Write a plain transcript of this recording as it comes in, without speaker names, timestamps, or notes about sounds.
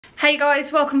Hey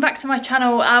guys, welcome back to my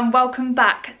channel and welcome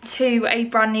back to a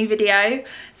brand new video.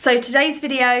 So today's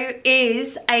video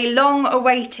is a long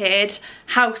awaited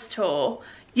house tour.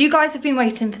 You guys have been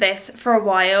waiting for this for a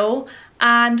while,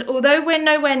 and although we're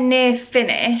nowhere near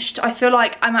finished, I feel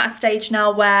like I'm at a stage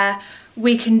now where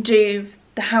we can do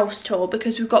the house tour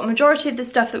because we've got majority of the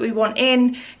stuff that we want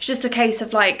in. It's just a case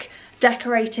of like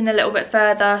decorating a little bit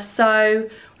further. So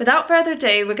without further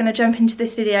ado, we're going to jump into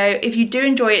this video. If you do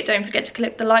enjoy it, don't forget to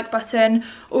click the like button.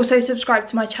 Also subscribe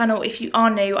to my channel if you are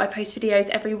new. I post videos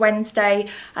every Wednesday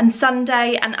and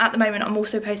Sunday, and at the moment I'm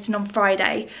also posting on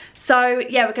Friday. So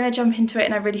yeah, we're going to jump into it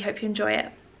and I really hope you enjoy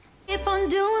it. Keep on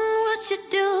doing what you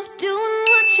do, doing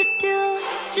what you do.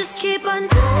 Just keep on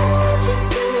doing what you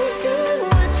do, doing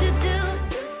what you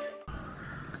do.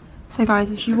 So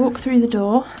guys, as you walk through the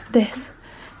door, this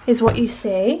is what you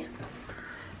see.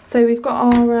 So we've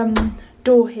got our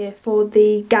door here for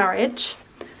the garage.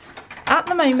 At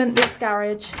the moment, this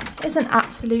garage is an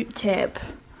absolute tip.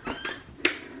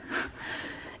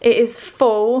 It is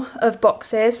full of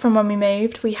boxes from when we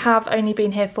moved. We have only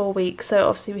been here 4 weeks, so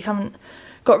obviously we haven't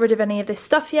got rid of any of this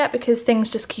stuff yet because things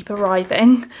just keep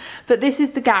arriving. But this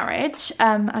is the garage.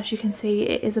 As you can see,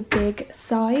 it is a big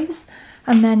size.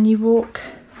 And then you walk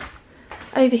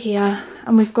over here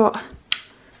and we've got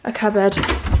a cupboard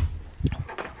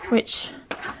which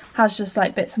has just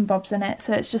like bits and bobs in it.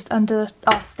 So it's just under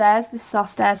our stairs. This is our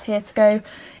stairs here to go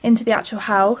into the actual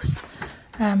house.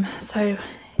 So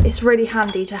it's really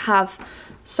handy to have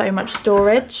so much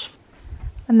storage.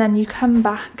 And then you come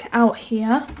back out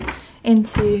here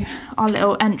into our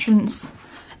little entrance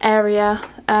area.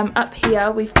 Up here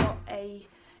we've got a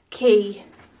key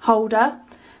holder.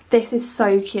 This is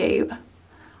so cute.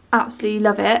 Absolutely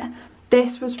love it.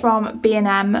 This was from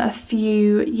B&M a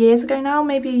few years ago now,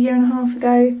 maybe a year and a half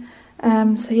ago.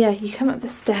 So yeah, you come up the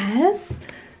stairs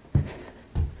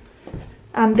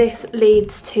and this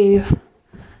leads to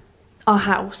our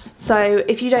house. So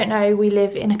if you don't know, we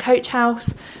live in a coach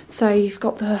house. So you've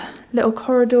got the little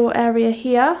corridor area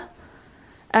here.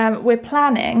 We're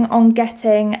planning on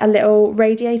getting a little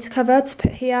radiator cover to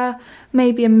put here,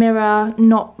 maybe a mirror,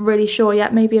 not really sure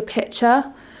yet, maybe a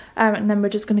picture. And then we're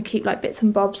just going to keep like bits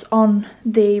and bobs on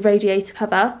the radiator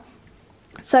cover.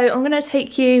 So I'm going to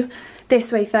take you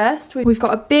this way first. We've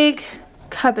got a big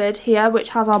cupboard here which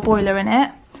has our boiler in it.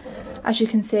 As you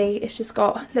can see, it's just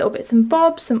got little bits and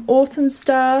bobs, some autumn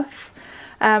stuff,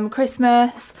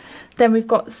 Christmas. Then we've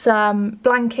got some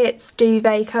blankets,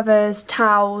 duvet covers,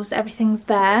 towels, everything's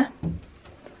there.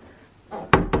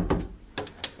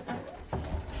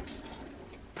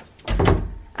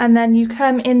 And then you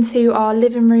come into our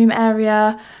living room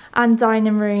area and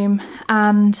dining room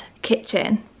and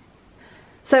kitchen.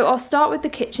 So I'll start with the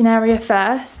kitchen area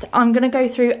first. I'm going to go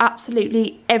through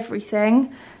absolutely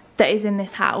everything that is in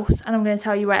this house and I'm going to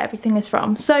tell you where everything is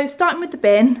from. So starting with the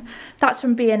bin, that's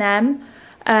from B&M.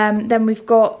 Then we've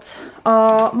got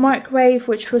our microwave,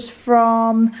 which was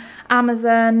from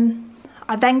Amazon.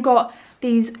 I then got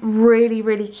these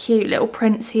really cute little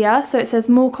prints here. So it says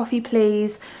more coffee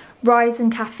please, rise in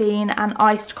caffeine and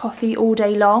iced coffee all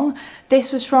day long.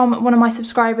 This was from one of my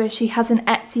subscribers. She has an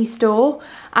Etsy store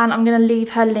and I'm going to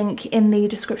leave her link in the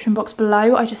description box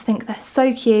below. I just think they're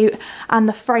so cute, and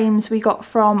the frames we got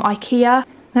from IKEA.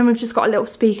 Then we've just got a little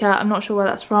speaker. I'm not sure where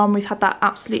that's from. We've had that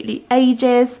absolutely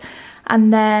ages.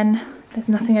 And then there's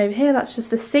nothing over here, that's just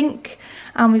the sink.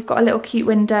 And we've got a little cute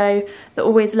window that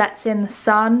always lets in the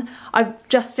sun. I've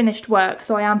just finished work,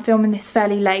 so I am filming this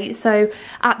fairly late. So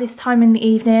at this time in the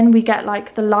evening, we get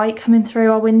like the light coming through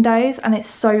our windows and it's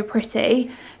so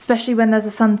pretty, especially when there's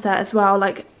a sunset as well.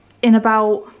 Like in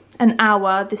about an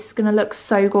hour, this is gonna look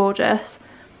so gorgeous.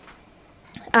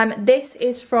 This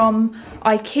is from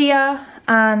IKEA,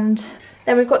 and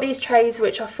then we've got these trays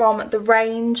which are from the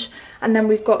range, and then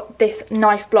we've got this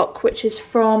knife block which is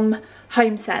from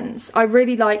HomeSense. I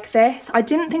really like this. I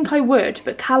didn't think I would,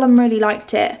 but Callum really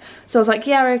liked it. So I was like,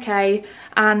 yeah, okay.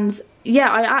 And yeah,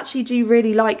 I actually do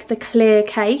really like the clear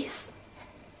case.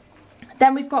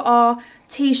 Then we've got our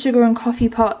tea, sugar and coffee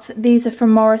pots. These are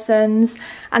from Morrison's.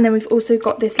 And then we've also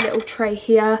got this little tray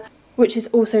here, which is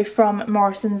also from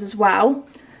Morrison's as well.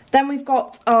 Then we've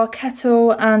got our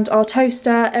kettle and our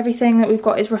toaster. Everything that we've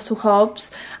got is Russell Hobbs,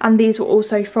 and these were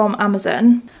also from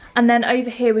Amazon. And then over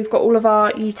here we've got all of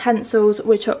our utensils,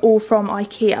 which are all from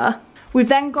IKEA. We've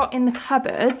then got in the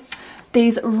cupboards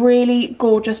these really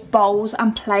gorgeous bowls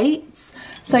and plates.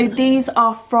 So these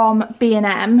are from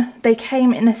B&M. They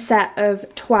came in a set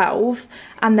of 12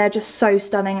 and they're just so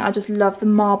stunning. I just love the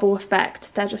marble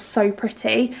effect. They're just so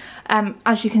pretty.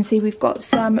 As you can see, we've got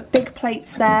some big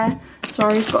plates there.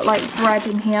 Sorry, we've got like bread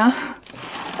in here.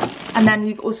 And then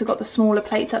we've also got the smaller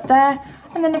plates up there.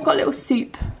 And then I've got a little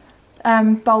soup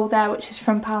bowl there, which is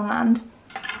from Poundland.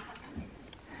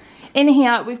 In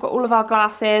here we've got all of our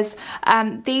glasses.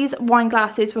 These wine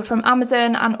glasses were from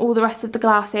Amazon, and all the rest of the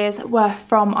glasses were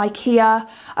from IKEA.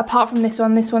 Apart from this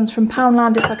one's from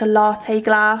Poundland. It's like a latte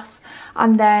glass.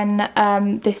 And then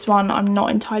this one, I'm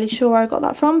not entirely sure where I got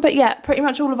that from, but yeah, pretty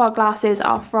much all of our glasses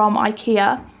are from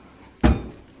IKEA.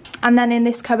 And then in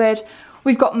this cupboard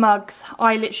we've got mugs.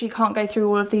 I literally can't go through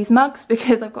all of these mugs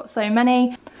because I've got so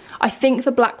many. I think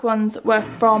the black ones were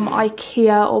from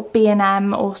IKEA or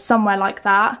B&M or somewhere like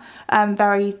that.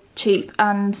 Very cheap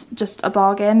and just a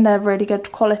bargain. They're really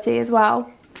good quality as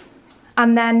well.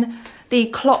 And then the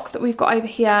clock that we've got over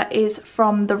here is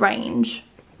from the Range.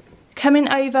 Coming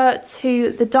over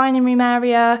to the dining room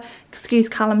area, excuse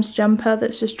Callum's jumper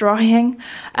that's just drying,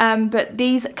 but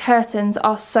these curtains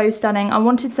are so stunning. I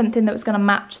wanted something that was going to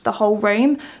match the whole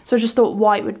room, so I just thought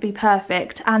white would be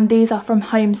perfect, and these are from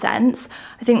HomeSense.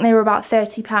 I think they were about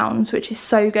 £30, which is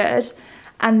so good.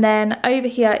 And then over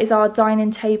here is our dining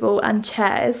table and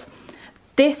chairs.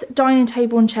 This dining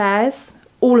table and chairs,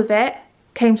 all of it,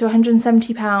 came to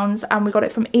 £170, and we got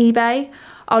it from eBay.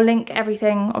 I'll link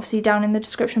everything obviously down in the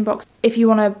description box if you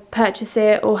want to purchase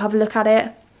it or have a look at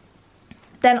it.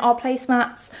 Then our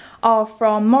placemats are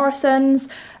from Morrison's.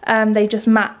 They just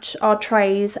match our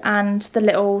trays and the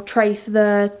little tray for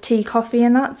the tea, coffee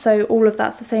and that, so all of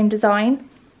that's the same design.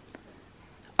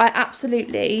 I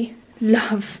absolutely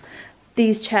love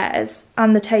these chairs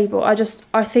and the table.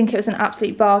 I think it was an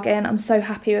absolute bargain. I'm so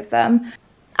happy with them.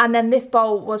 And then this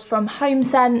bowl was from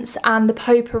HomeSense, and the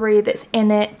potpourri that's in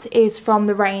it is from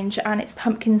the Range, and it's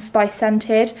pumpkin spice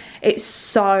scented. It's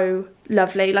so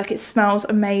lovely, like it smells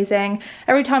amazing.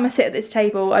 Every time I sit at this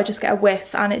table I just get a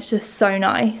whiff, and it's just so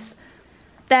nice.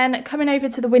 Then coming over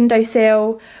to the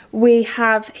windowsill, we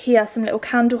have here some little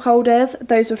candle holders.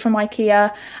 Those were from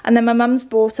IKEA. And then my mum's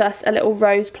bought us a little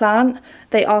rose plant.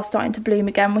 They are starting to bloom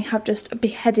again. We have just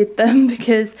beheaded them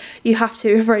because you have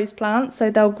to with rose plants, so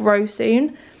they'll grow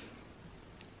soon.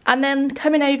 And then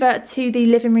coming over to the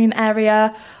living room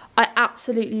area, I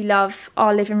absolutely love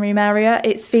our living room area.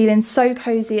 It's feeling so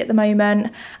cozy at the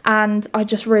moment, and I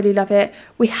just really love it.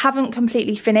 We haven't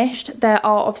completely finished. There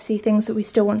are obviously things that we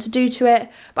still want to do to it,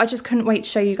 but I just couldn't wait to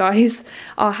show you guys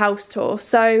our house tour.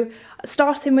 So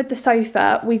starting with the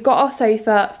sofa, we got our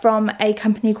sofa from a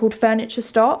company called Furniture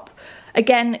Stop.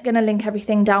 Again, gonna link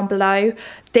everything down below.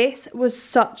 This was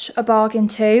such a bargain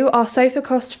too. Our sofa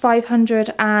cost I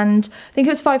think it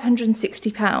was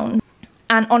 £560.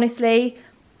 And honestly,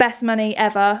 best money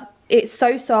ever. It's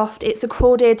so soft. It's a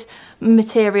corded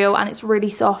material and it's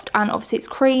really soft, and obviously it's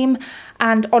cream,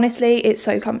 and honestly it's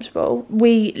so comfortable.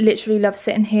 We literally love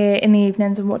sitting here in the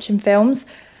evenings and watching films.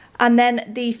 And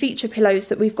then the feature pillows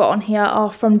that we've got on here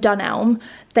are from Dunelm.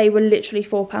 They were literally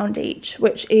 £4 each,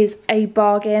 which is a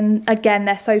bargain. Again,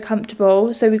 they're so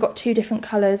comfortable. So we've got two different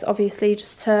colours, obviously,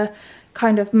 just to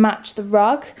kind of match the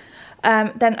rug.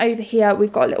 Then over here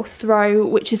we've got a little throw,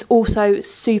 which is also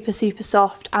super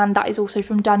soft, and that is also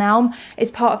from Dunelm.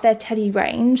 It's part of their teddy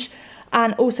range,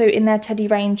 and also in their teddy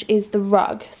range is the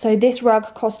rug. So this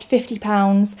rug cost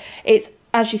 £50. It's,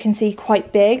 as you can see,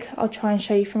 quite big. I'll try and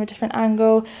show you from a different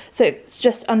angle. So it's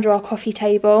just under our coffee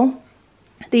table.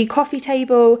 The coffee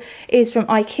table is from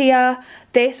IKEA.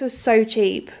 This was so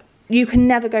cheap. You can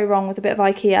never go wrong with a bit of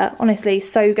IKEA, honestly,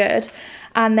 so good.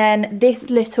 And then this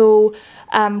little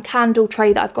candle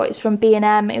tray that I've got is from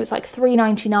B&M. It was like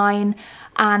 £3.99,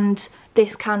 and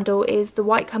this candle is the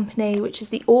White Company, which is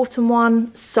the autumn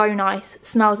one. So nice,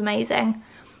 smells amazing.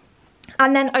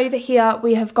 And then over here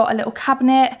we have got a little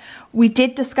cabinet. We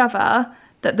did discover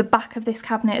that the back of this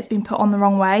cabinet has been put on the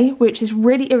wrong way, which is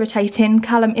really irritating.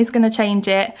 Callum is going to change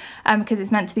it because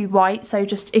it's meant to be white, so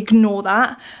just ignore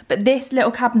that. But this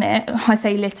little cabinet, I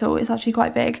say little, it's actually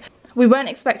quite big. We weren't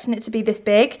expecting it to be this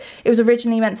big. It was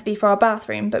originally meant to be for our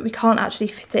bathroom, but we can't actually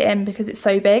fit it in because it's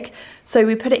so big. So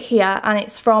we put it here, and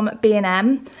it's from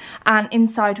B&M, and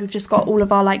inside we've just got all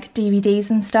of our like DVDs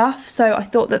and stuff. So I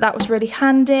thought that that was really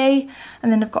handy.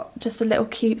 And then I've got just a little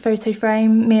cute photo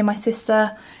frame, me and my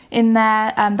sister in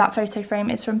there. That photo frame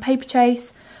is from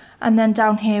Paperchase. And then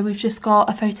down here we've just got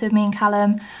a photo of me and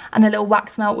Callum, and a little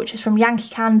wax melt, which is from Yankee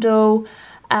Candle.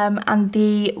 And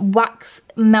the wax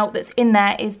melt that's in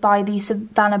there is by the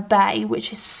Savannah Bay,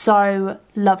 which is so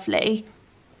lovely.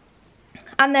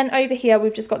 And then over here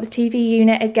we've just got the TV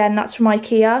unit. Again, that's from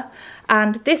IKEA.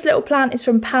 And this little plant is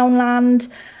from Poundland.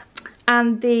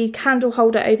 And the candle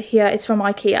holder over here is from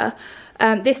IKEA.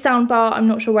 This soundbar, I'm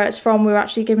not sure where it's from. We were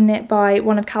actually given it by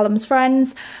one of Callum's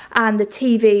friends, and the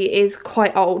TV is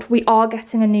quite old. We are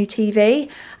getting a new TV,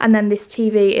 and then this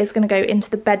TV is going to go into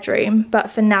the bedroom,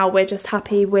 but for now we're just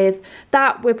happy with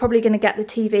that. We're probably going to get the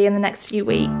TV in the next few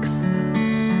weeks.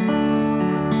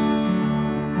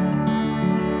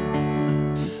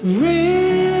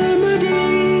 Remedy,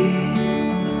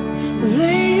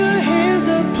 lay your hands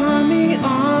upon me,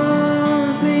 all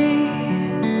of me.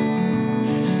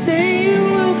 Say you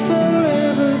will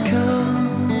forever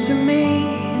come to me.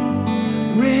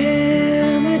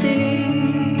 Remedy,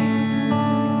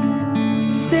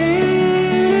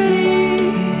 sanity,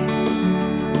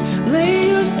 lay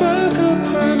your spark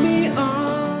upon me,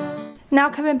 all.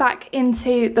 Now coming back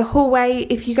into the hallway,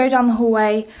 if you go down the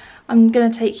hallway, I'm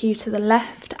going to take you to the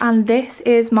left, and this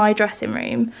is my dressing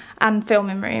room and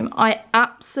filming room. I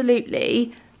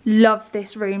absolutely love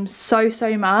this room so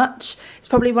much. It's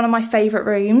probably one of my favourite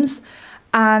rooms,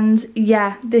 and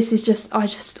yeah, this is just,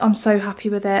 I'm so happy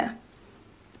with it.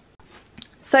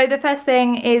 So the first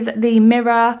thing is the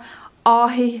mirror.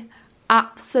 I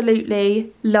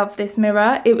absolutely love this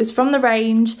mirror. It was from the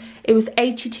range. It was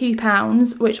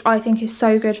 £82, which I think is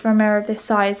so good for a mirror of this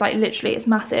size. Like literally it's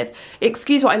massive.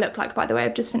 Excuse what I look like, by the way,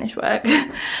 I've just finished work.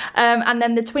 And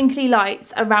then the twinkly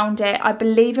lights around it, I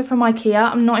believe are from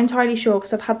IKEA. I'm not entirely sure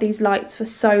because I've had these lights for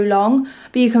so long,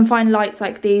 but you can find lights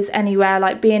like these anywhere,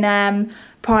 like B&M,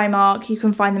 Primark, you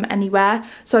can find them anywhere.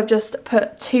 So I've just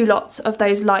put 2 lots of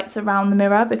those lights around the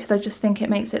mirror because I just think it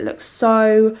makes it look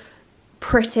so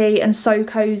pretty and so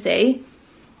cozy.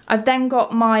 I've then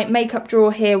got my makeup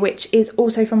drawer here, which is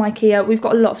also from IKEA. We've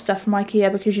got a lot of stuff from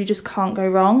IKEA because you just can't go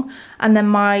wrong. And then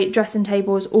my dressing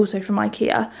table is also from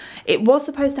IKEA. It was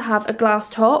supposed to have a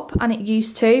glass top, and it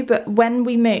used to, but when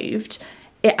we moved,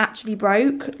 it actually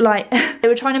broke. Like, they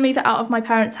were trying to move it out of my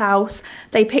parents' house,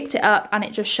 they picked it up and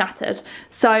it just shattered.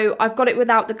 So I've got it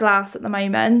without the glass at the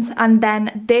moment. And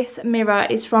then this mirror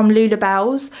is from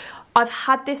Lulabelle's. I've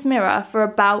had this mirror for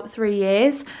about 3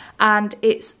 years and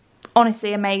it's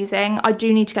honestly amazing. I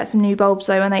do need to get some new bulbs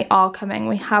though, and they are coming.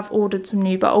 We have ordered some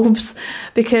new bulbs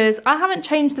because I haven't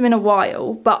changed them in a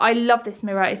while, but I love this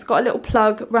mirror. It's got a little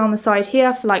plug around the side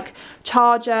here for like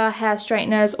charger, hair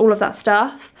straighteners, all of that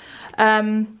stuff.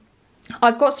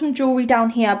 I've got some jewellery down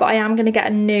here, but I am going to get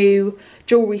a new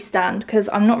jewellery stand because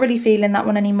I'm not really feeling that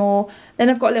one anymore. Then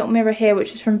I've got a little mirror here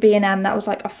which is from B&M. That was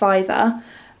like a £5.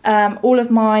 All of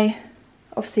my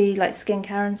obviously like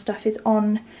skincare and stuff is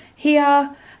on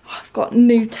here. I've got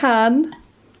new tan.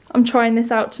 I'm trying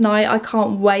this out tonight. I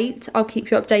can't wait. I'll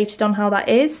keep you updated on how that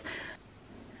is.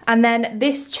 And then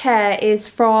this chair is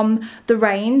from the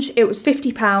range. It was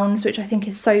 £50, which I think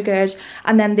is so good.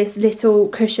 And then this little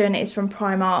cushion is from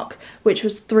Primark, which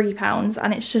was £3.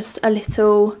 And it's just a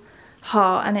little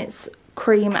heart and it's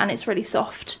cream and it's really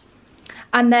soft.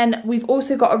 And then we've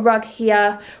also got a rug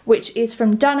here, which is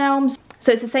from Dunelm's.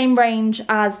 So it's the same range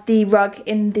as the rug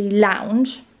in the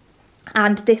lounge.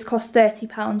 And this cost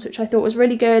 £30, which I thought was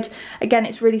really good. Again,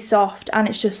 it's really soft and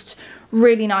it's just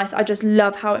really nice. I just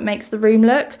love how it makes the room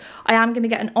look. I am going to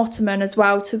get an ottoman as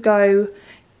well to go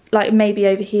like maybe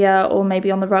over here or maybe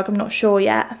on the rug, I'm not sure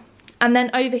yet. And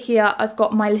then over here I've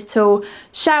got my little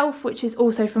shelf, which is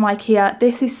also from IKEA.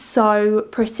 This is so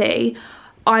pretty.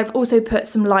 I've also put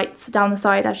some lights down the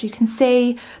side, as you can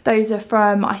see. Those are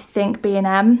from, I think,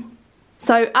 B&M.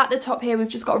 So at the top here, we've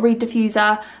just got a reed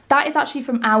diffuser. That is actually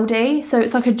from Aldi. So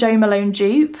it's like a Jo Malone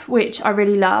dupe, which I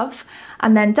really love.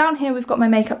 And then down here, we've got my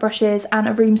makeup brushes and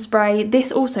a room spray.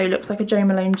 This also looks like a Jo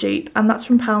Malone dupe, and that's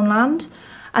from Poundland.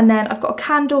 And then I've got a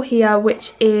candle here,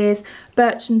 which is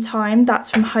Birch and Thyme.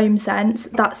 That's from Home Sense.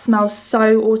 That smells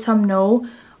so autumnal.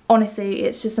 Honestly,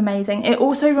 it's just amazing. It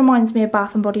also reminds me of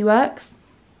Bath and Body Works.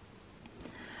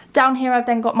 Down here I've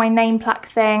then got my name plaque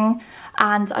thing,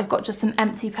 and I've got just some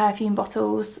empty perfume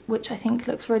bottles, which I think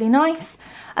looks really nice.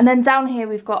 And then down here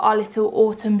we've got our little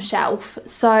autumn shelf.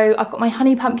 So I've got my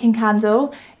honey pumpkin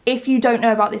candle. If you don't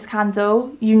know about this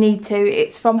candle, you need to.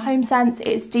 It's from Home Sense,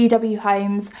 it's DW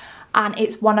Homes, and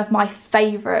it's one of my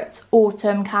favourite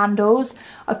autumn candles.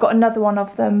 I've got another one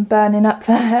of them burning up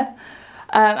there.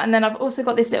 And then I've also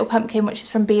got this little pumpkin, which is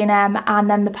from B&M, and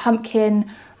then the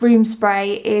pumpkin room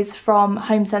spray is from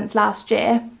Home Sense last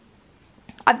year.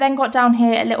 I've then got down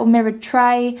here a little mirrored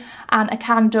tray and a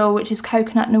candle, which is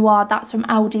Coconut Noir. That's from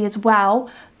Aldi as well.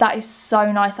 That is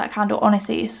so nice, that candle.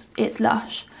 Honestly, it's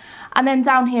lush. And then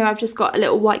down here I've just got a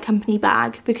little White Company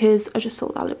bag because I just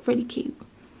thought that looked really cute.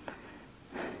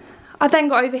 I've then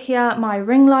got over here my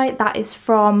ring light. That is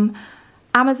from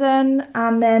Amazon.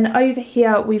 And then over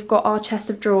here we've got our chest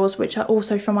of drawers, which are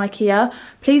also from IKEA.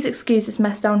 Please excuse this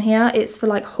mess down here, it's for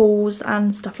like hauls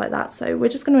and stuff like that, so we're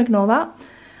just going to ignore that.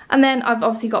 And then I've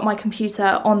obviously got my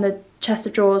computer on the chest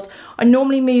of drawers. I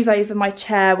normally move over my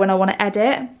chair when I want to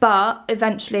edit, but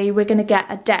eventually we're going to get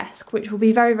a desk, which will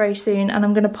be very, very soon, and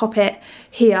I'm going to pop it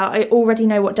here. I already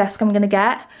know what desk I'm going to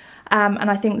get.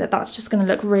 And I think that that's just going to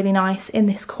look really nice in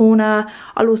this corner.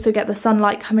 I'll also get the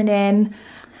sunlight coming in.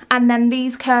 And then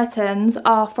these curtains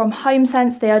are from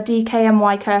HomeSense. They are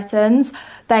DKNY curtains.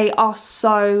 They are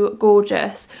so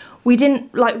gorgeous. We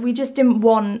just didn't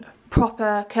want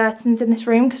proper curtains in this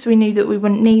room because we knew that we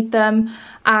wouldn't need them,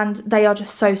 and they are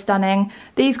just so stunning.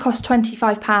 These cost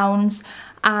 £25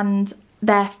 and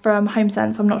they're from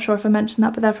HomeSense. I'm not sure if I mentioned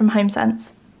that, but they're from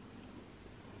HomeSense.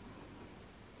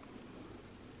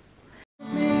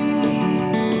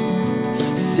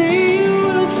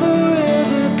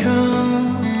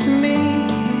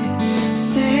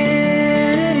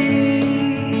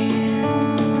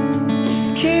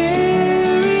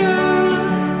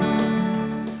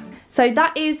 So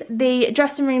that is the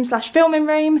dressing room slash filming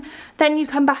room. Then you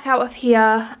come back out of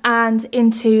here and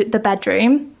into the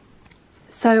bedroom.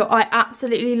 So I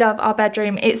absolutely love our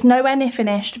bedroom. It's nowhere near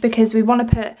finished because we want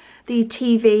to put the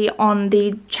TV on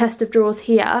the chest of drawers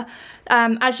here.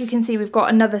 As you can see, we've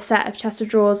got another set of chest of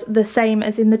drawers, the same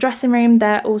as in the dressing room.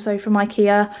 They're also from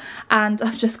IKEA, and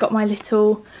I've just got my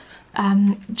little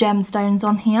gemstones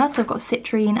on here. So I've got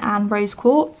citrine and rose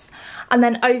quartz. And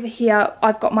then over here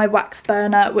I've got my wax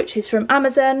burner, which is from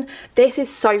Amazon. This is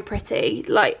so pretty.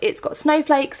 Like, it's got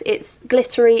snowflakes, it's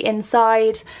glittery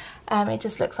inside. It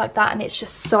just looks like that, and it's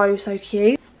just so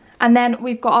cute. And then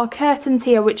we've got our curtains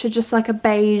here, which are just like a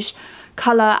beige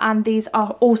colour, and these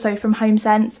are also from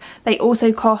HomeSense. They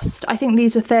also cost, I think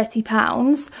these were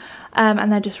 £30,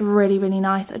 and they're just really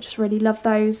nice. I just really love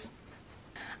those.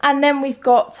 And then we've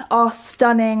got our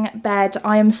stunning bed.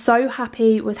 I am so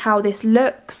happy with how this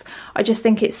looks. I just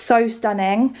think it's so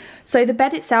stunning. So the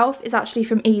bed itself is actually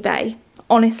from eBay.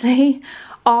 Honestly,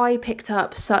 I picked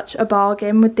up such a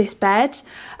bargain with this bed.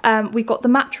 We got the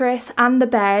mattress and the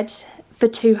bed for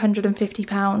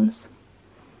 £250.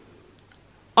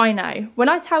 I know. When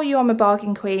I tell you I'm a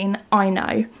bargain queen, I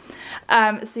know.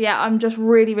 So yeah, I'm just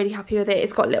really happy with it.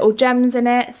 It's got little gems in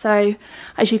it. So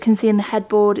as you can see in the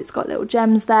headboard, it's got little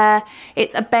gems there.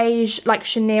 It's a beige, like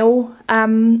chenille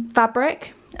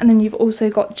fabric. And then you've also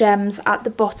got gems at the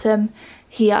bottom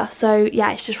here. So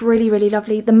yeah, it's just really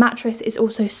lovely. The mattress is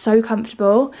also so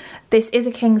comfortable. This is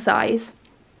a king size.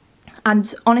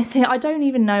 And honestly, I don't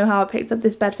even know how I picked up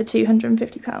this bed for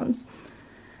 £250.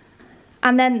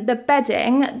 And then the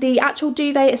bedding, the actual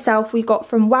duvet itself we got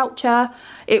from Woucher.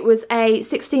 It was a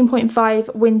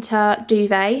 16.5 winter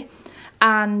duvet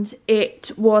and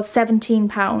it was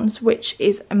 £17, which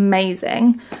is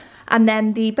amazing. And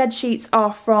then the bed sheets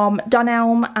are from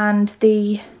Dunelm, and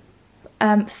the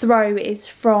throw is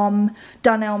from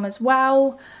Dunelm as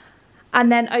well. And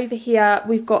then over here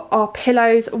we've got our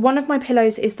pillows. One of my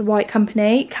pillows is the White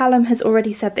Company. Callum has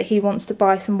already said that he wants to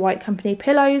buy some White Company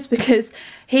pillows because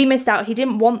he missed out. He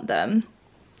didn't want them.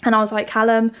 And I was like,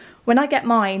 Callum, when I get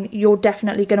mine, you're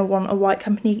definitely going to want a White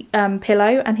Company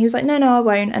pillow. And he was like, no, I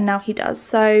won't. And now he does.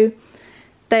 So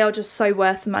they are just so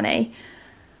worth the money.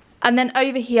 And then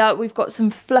over here we've got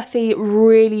some fluffy,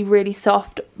 really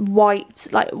soft white,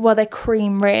 like, well, they're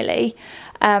cream really,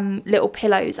 little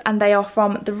pillows, and they are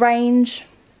from the range.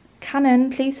 Canon,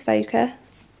 please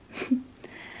focus.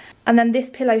 And then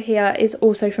this pillow here is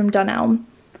also from Dunelm.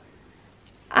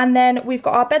 And then we've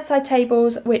got our bedside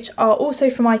tables, which are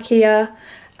also from IKEA,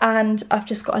 and I've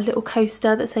just got a little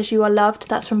coaster that says "You Are Loved."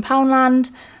 That's from Poundland,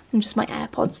 and just my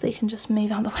AirPods, they can just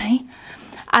move out of the way.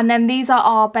 And then these are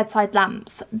our bedside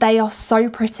lamps. They are so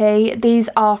pretty. These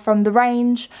are from the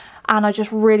range, and I just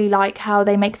really like how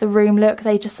they make the room look.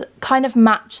 They just kind of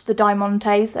match the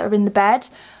diamantes that are in the bed,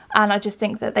 and I just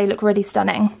think that they look really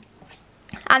stunning.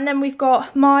 And then we've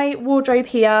got my wardrobe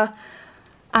here,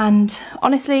 and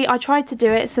honestly I tried to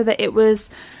do it so that it was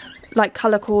like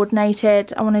colour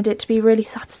coordinated. I wanted it to be really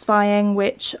satisfying,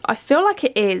 which I feel like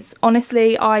it is.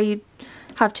 Honestly, I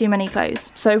have too many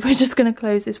clothes, so we're just going to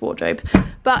close this wardrobe.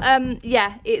 But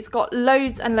yeah, it's got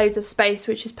loads and loads of space,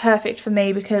 which is perfect for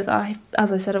me because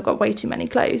as I said, I've got way too many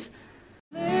clothes.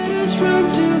 Let us run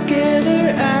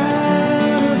together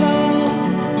out of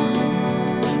all.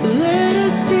 Let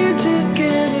us stand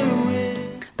together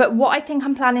with. But what I think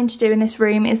I'm planning to do in this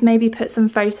room is maybe put some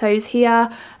photos here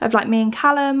of like me and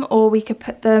Callum, or we could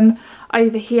put them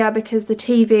over here because the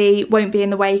TV won't be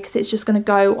in the way because it's just going to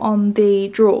go on the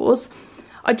drawers.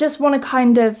 I just want to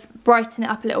kind of brighten it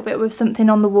up a little bit with something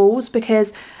on the walls,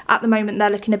 because at the moment they're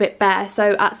looking a bit bare.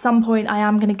 So at some point I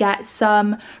am going to get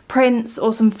some prints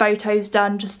or some photos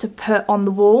done just to put on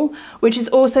the wall, which is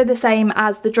also the same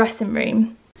as the dressing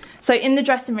room. So in the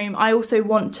dressing room, I also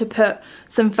want to put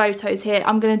some photos here.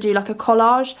 I'm going to do like a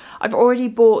collage. I've already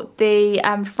bought the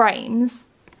frames.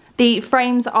 The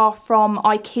frames are from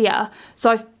IKEA. So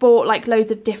I've bought like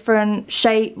loads of different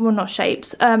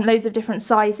loads of different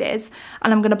sizes.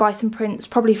 And I'm going to buy some prints,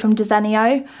 probably from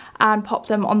Desenio, and pop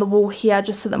them on the wall here,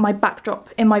 just so that my backdrop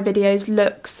in my videos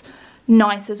looks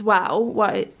nice as well.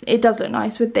 Well, it does look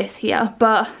nice with this here,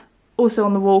 but also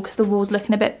on the wall, because the wall's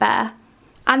looking a bit bare.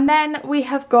 And then we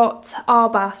have got our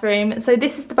bathroom. So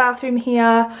this is the bathroom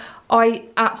here. I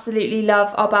absolutely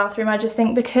love our bathroom. I just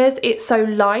think because it's so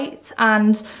light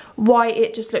and white,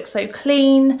 it just looks so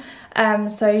clean.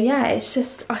 So yeah, it's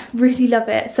just, I really love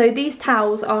it. So these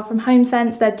towels are from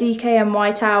HomeSense. They're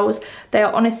DKNY towels. They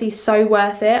are honestly so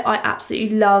worth it. I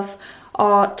absolutely love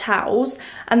our towels.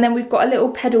 And then we've got a little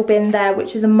pedal bin there,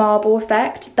 which is a marble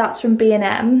effect. That's from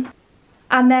B&M.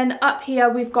 And then up here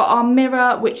we've got our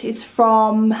mirror, which is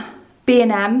from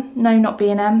B&M. No, not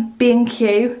B&M,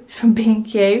 B&Q. It's from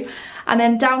B&Q. And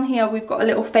then down here we've got a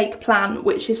little fake plant,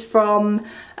 which is from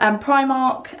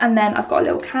Primark. And then I've got a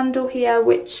little candle here,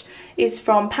 which is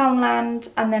from Poundland.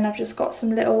 And then I've just got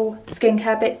some little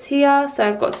skincare bits here. So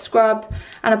I've got a scrub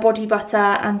and a body butter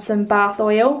and some bath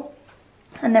oil.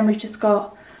 And then we've just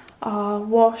got our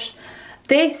wash.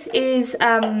 This is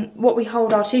what we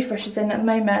hold our toothbrushes in at the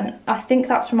moment. I think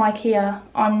that's from IKEA.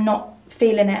 I'm not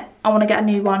feeling it. I want to get a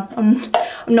new one. I'm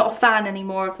not a fan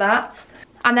anymore of that.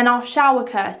 And then our shower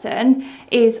curtain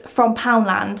is from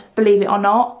Poundland, believe it or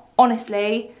not.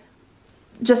 Honestly,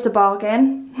 just a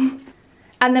bargain.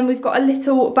 And then we've got a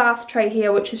little bath tray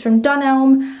here, which is from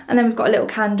Dunelm. And then we've got a little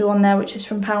candle on there, which is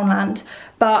from Poundland.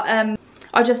 But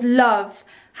I just love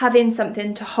having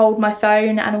something to hold my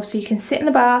phone, and also you can sit in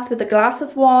the bath with a glass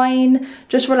of wine,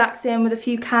 just relaxing with a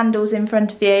few candles in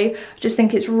front of you. I just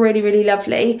think it's really, really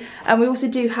lovely. And we also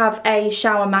do have a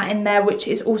shower mat in there, which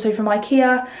is also from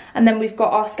IKEA. And then we've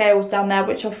got our scales down there,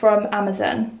 which are from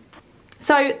Amazon.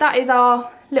 So that is our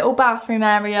little bathroom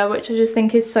area, which I just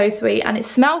think is so sweet. And it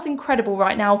smells incredible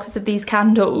right now because of these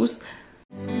candles.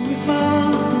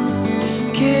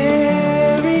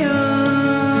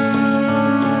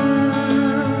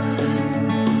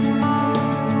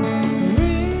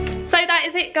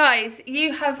 Guys,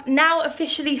 you have now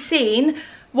officially seen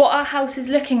what our house is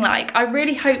looking like. I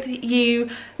really hope that you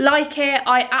like it.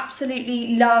 I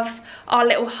absolutely love our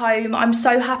little home. I'm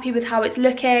so happy with how it's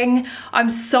looking. I'm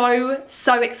so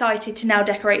excited to now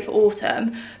decorate for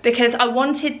autumn, because I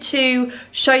wanted to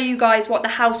show you guys what the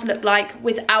house looked like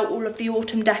without all of the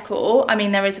autumn decor. I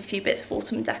mean, there is a few bits of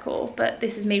autumn decor, but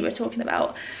this is me we're talking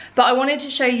about. But I wanted to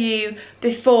show you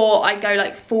before I go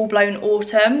like full-blown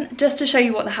autumn, just to show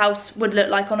you what the house would look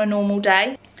like on a normal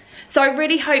day. So I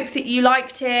really hope that you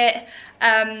liked it.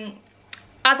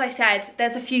 As I said,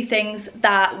 there's a few things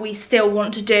that we still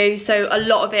want to do. So a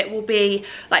lot of it will be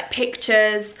like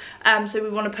pictures. So we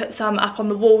want to put some up on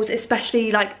the walls,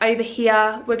 especially like over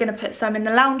here. We're going to put some in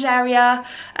the lounge area.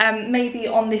 Maybe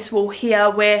on this wall here.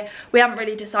 We haven't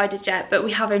really decided yet, but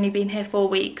we have only been here 4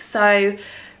 weeks. So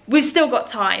we've still got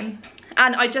time.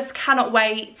 And I just cannot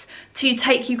wait to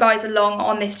take you guys along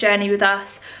on this journey with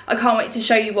us. I can't wait to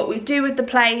show you what we do with the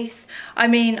place. I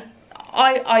mean,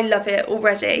 I love it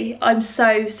already. I'm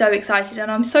so excited,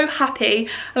 and I'm so happy,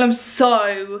 and I'm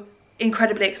so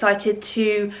incredibly excited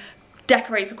to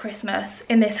decorate for Christmas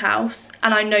in this house,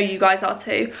 and I know you guys are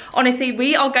too. Honestly,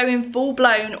 we are going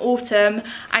full-blown autumn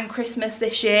and Christmas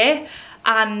this year,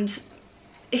 and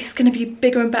it's going to be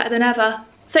bigger and better than ever.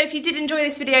 So if you did enjoy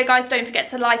this video, guys, don't forget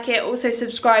to like it. Also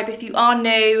subscribe if you are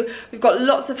new. We've got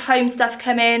lots of home stuff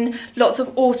coming, lots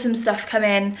of autumn stuff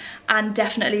coming, and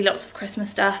definitely lots of Christmas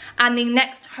stuff. And the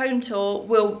next home tour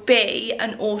will be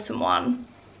an autumn one.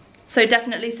 So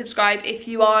definitely subscribe if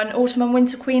you are an autumn and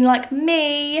winter queen like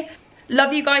me.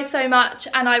 Love you guys so much,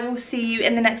 and I will see you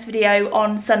in the next video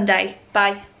on Sunday.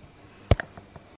 Bye.